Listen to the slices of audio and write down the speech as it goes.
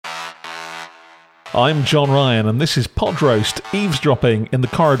I'm John Ryan, and this is Pod Roast, eavesdropping in the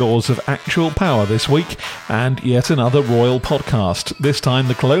corridors of actual power this week, and yet another royal podcast, this time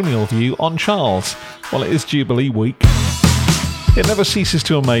the colonial view on Charles. Well, it is Jubilee week. It never ceases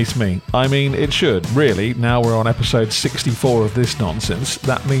to amaze me. I mean, it should, really. Now we're on episode 64 of this nonsense.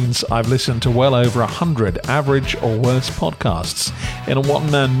 That means I've listened to well over 100 average or worse podcasts in a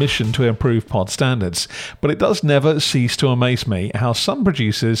one-man mission to improve pod standards. But it does never cease to amaze me how some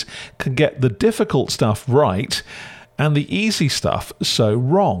producers can get the difficult stuff right and the easy stuff so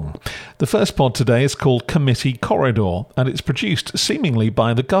wrong. The first pod today is called Committee Corridor, and it's produced seemingly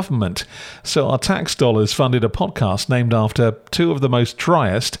by the government. So our tax dollars funded a podcast named after two of the most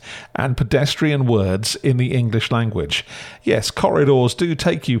driest and pedestrian words in the English language. Yes, corridors do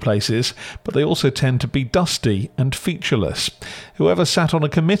take you places, but they also tend to be dusty and featureless. Whoever sat on a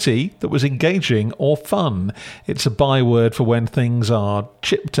committee that was engaging or fun, it's a byword for when things are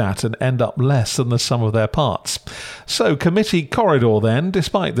chipped at and end up less than the sum of their parts. So Committee Corridor then,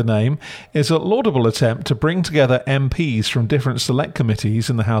 despite the name, is a laudable attempt to bring together MPs from different select committees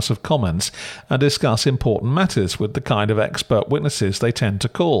in the House of Commons and discuss important matters with the kind of expert witnesses they tend to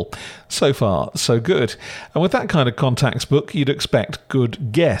call. So far, so good. And with that kind of contacts book, you'd expect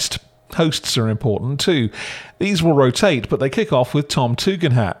good guest. Hosts are important too. These will rotate, but they kick off with Tom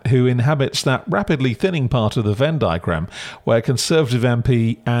Tugendhat, who inhabits that rapidly thinning part of the Venn diagram where Conservative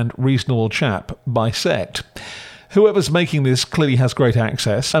MP and reasonable chap bisect. Whoever's making this clearly has great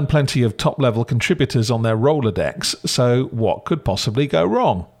access and plenty of top-level contributors on their Rolodex, so what could possibly go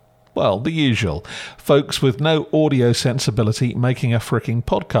wrong? Well, the usual. Folks with no audio sensibility making a fricking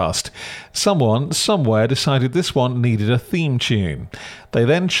podcast. Someone, somewhere, decided this one needed a theme tune. They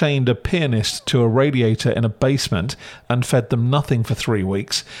then chained a pianist to a radiator in a basement and fed them nothing for 3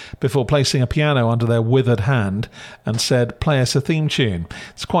 weeks before placing a piano under their withered hand and said, "Play us a theme tune."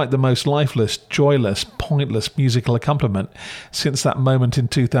 It's quite the most lifeless, joyless, pointless musical accompaniment since that moment in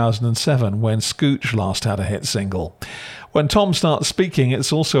 2007 when Scooch last had a hit single. When Tom starts speaking,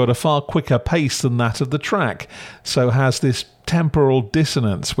 it's also at a far quicker pace than that of the track, so has this temporal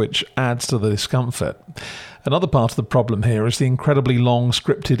dissonance which adds to the discomfort. Another part of the problem here is the incredibly long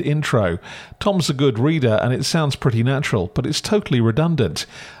scripted intro. Tom's a good reader and it sounds pretty natural, but it's totally redundant.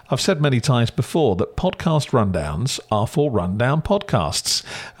 I've said many times before that podcast rundowns are for rundown podcasts,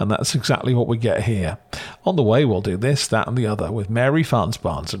 and that's exactly what we get here. On the way we'll do this, that and the other with Mary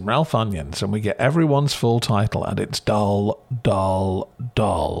Farnsbarns and Ralph Onions, and we get everyone's full title, and it's dull, dull,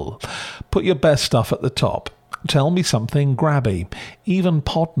 dull. Put your best stuff at the top. Tell me something grabby. Even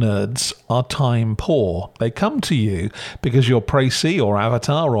pod nerds are time poor. They come to you because your précis or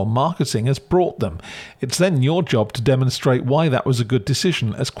avatar or marketing has brought them. It's then your job to demonstrate why that was a good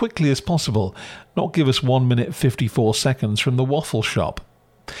decision as quickly as possible, not give us 1 minute 54 seconds from the waffle shop.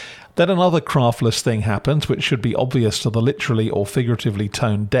 Then another craftless thing happens, which should be obvious to the literally or figuratively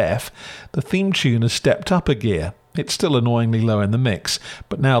tone deaf. The theme tune has stepped up a gear. It's still annoyingly low in the mix,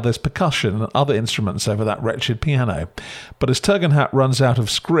 but now there's percussion and other instruments over that wretched piano. But as Tugendhat runs out of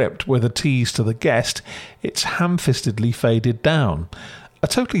script with a tease to the guest, it's ham-fistedly faded down. A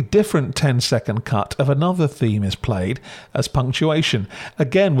totally different 10-second cut of another theme is played as punctuation,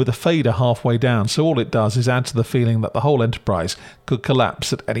 again with a fader halfway down, so all it does is add to the feeling that the whole enterprise could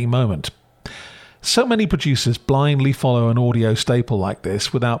collapse at any moment. So many producers blindly follow an audio staple like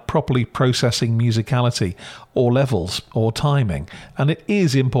this without properly processing musicality or levels or timing, and it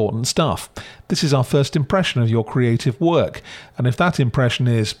is important stuff. This is our first impression of your creative work, and if that impression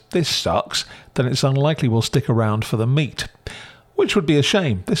is, "this sucks," then it's unlikely we'll stick around for the meat. Which would be a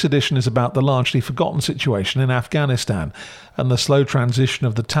shame. This edition is about the largely forgotten situation in Afghanistan and the slow transition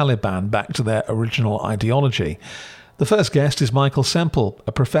of the Taliban back to their original ideology. The first guest is Michael Semple,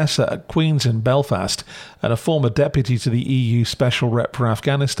 a professor at Queen's in Belfast and a former deputy to the EU Special Rep for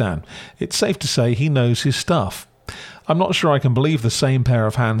Afghanistan. It's safe to say he knows his stuff. I'm not sure I can believe the same pair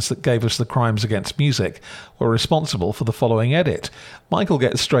of hands that gave us the Crimes Against Music were responsible for the following edit. Michael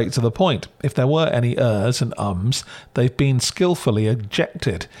gets straight to the point. If there were any ers and ums, they've been skillfully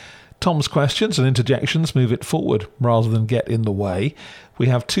ejected. Tom's questions and interjections move it forward rather than get in the way. We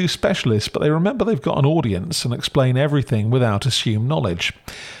have two specialists, but they remember they've got an audience and explain everything without assumed knowledge.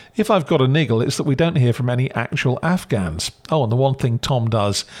 If I've got a niggle, it's that we don't hear from any actual Afghans. Oh, and the one thing Tom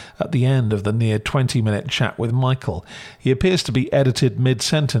does at the end of the near 20-minute chat with Michael, he appears to be edited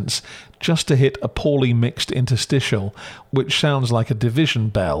mid-sentence just to hit a poorly mixed interstitial, which sounds like a division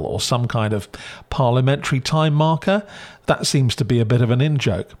bell or some kind of parliamentary time marker. That seems to be a bit of an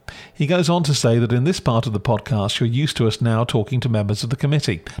in-joke. He goes on to say that in this part of the podcast, you're used to us now talking to members of the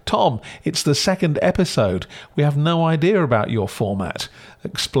committee. Tom, it's the second episode. We have no idea about your format.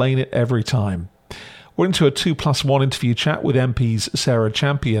 Explain it every time. We're into a 2+1 interview chat with MPs Sarah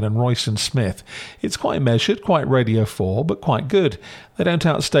Champion and Royston Smith. It's quite measured, quite Radio 4, but quite good. They don't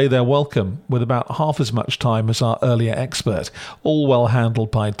outstay their welcome, with about half as much time as our earlier expert, all well handled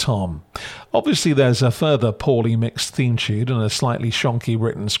by Tom. Obviously there's a further poorly mixed theme tune and a slightly shonky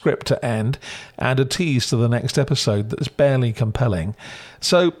written script to end, and a tease to the next episode that's barely compelling.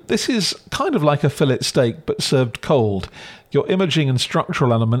 So this is kind of like a fillet steak but served cold. Your imaging and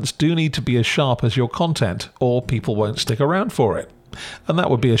structural elements do need to be as sharp as your content, or people won't stick around for it. And that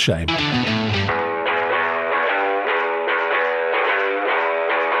would be a shame.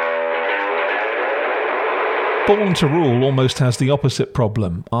 Born to Rule almost has the opposite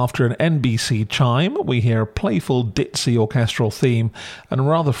problem. After an NBC chime, we hear a playful, ditzy orchestral theme and a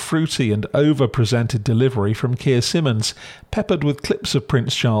rather fruity and over-presented delivery from Keir Simmons, peppered with clips of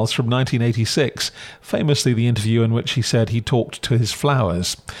Prince Charles from 1986, famously the interview in which he said he talked to his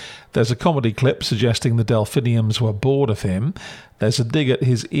flowers. There's a comedy clip suggesting the Delphiniums were bored of him. There's a dig at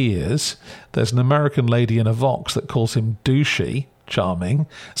his ears. There's an American lady in a Vox that calls him douchey. Charming.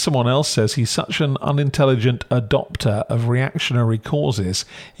 Someone else says he's such an unintelligent adopter of reactionary causes,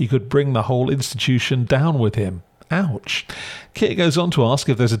 he could bring the whole institution down with him. Ouch. Kit goes on to ask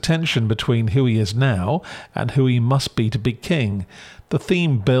if there's a tension between who he is now and who he must be to be king. The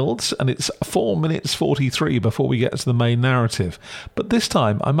theme builds, and it's 4 minutes 43 before we get to the main narrative. But this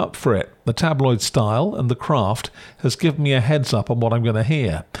time, I'm up for it. The tabloid style and the craft has given me a heads up on what I'm going to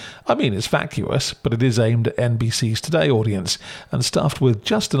hear. I mean, it's vacuous, but it is aimed at NBC's Today audience and stuffed with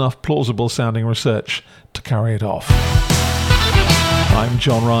just enough plausible-sounding research to carry it off. I'm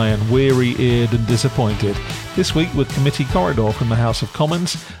John Ryan, weary-eared and disappointed. This week with Committee Corridor from the House of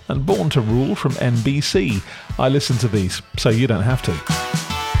Commons and Born to Rule from NBC. I listen to these, so you don't have to.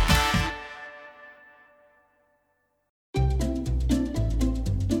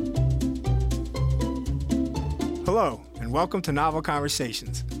 Hello, and welcome to Novel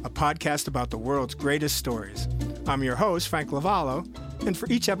Conversations, a podcast about the world's greatest stories. I'm your host, Frank Lavallo, and for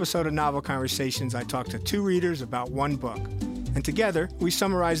each episode of Novel Conversations, I talk to two readers about one book. And together, we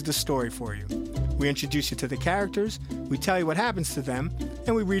summarize the story for you. We introduce you to the characters, we tell you what happens to them,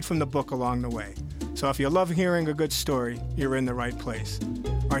 and we read from the book along the way. So if you love hearing a good story, you're in the right place.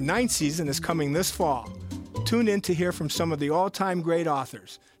 Our 9th season is coming this fall. Tune in to hear from some of the all-time great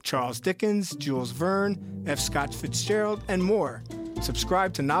authors, Charles Dickens, Jules Verne, F. Scott Fitzgerald, and more.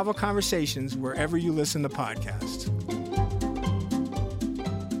 Subscribe to Novel Conversations wherever you listen to podcasts.